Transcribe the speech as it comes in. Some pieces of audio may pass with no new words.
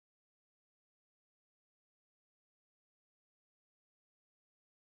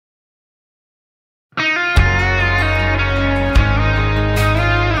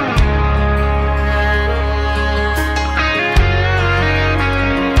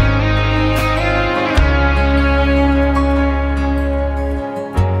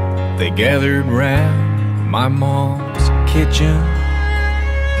gathered round my mom's kitchen,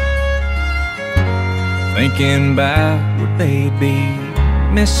 thinking about what they'd be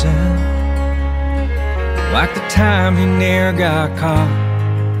missing, like the time he ne'er got caught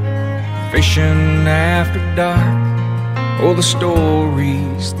fishing after dark, or the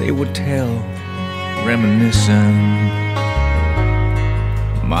stories they would tell reminiscing.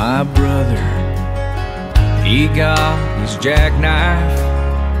 My brother, he got his jackknife,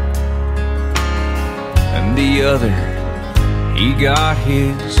 and the other, he got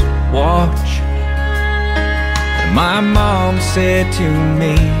his watch. And my mom said to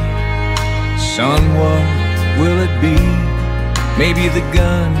me, son, what will it be? Maybe the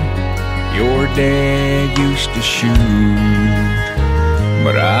gun your dad used to shoot,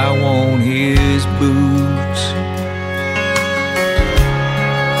 but I want his boots.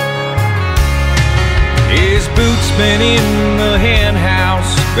 His boots been in the hen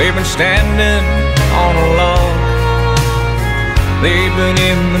house, they've been standing on a log, they've been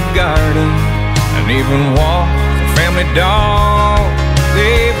in the garden and even walked the family dog.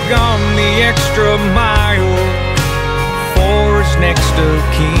 They've gone the extra mile for his next of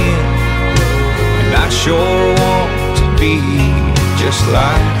kin, and I sure want to be just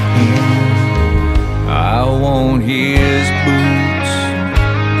like him. I want his boots.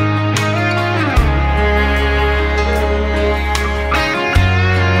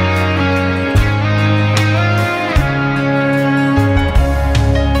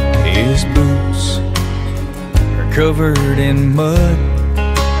 His boots are covered in mud,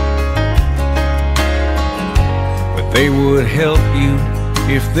 but they would help you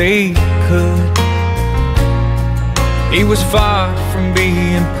if they could. He was far from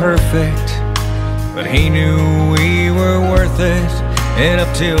being perfect, but he knew we were worth it. And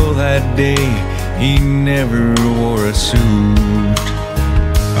up till that day, he never wore a suit.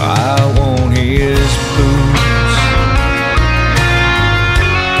 I want his boots.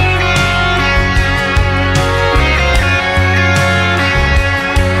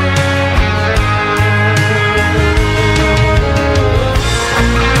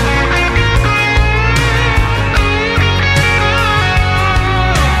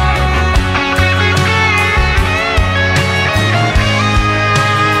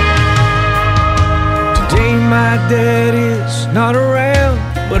 My dad is not around,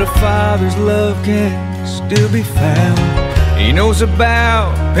 but a father's love can still be found. He knows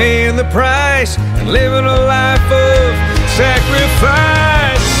about paying the price and living a life of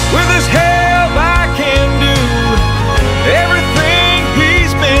sacrifice. With his help I can do everything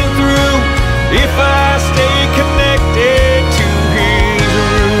he's been through, if I stay connected to his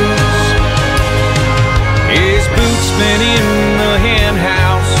roots. His boots been in the hen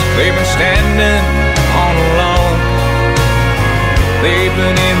house, they've been standing on a lawn, they've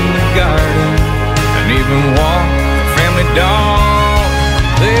been in the garden and even walked the family dog.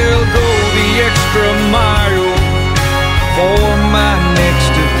 They'll go the extra mile for my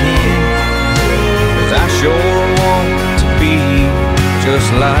next of kin, 'cause I sure want to be just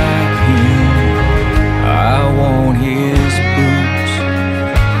like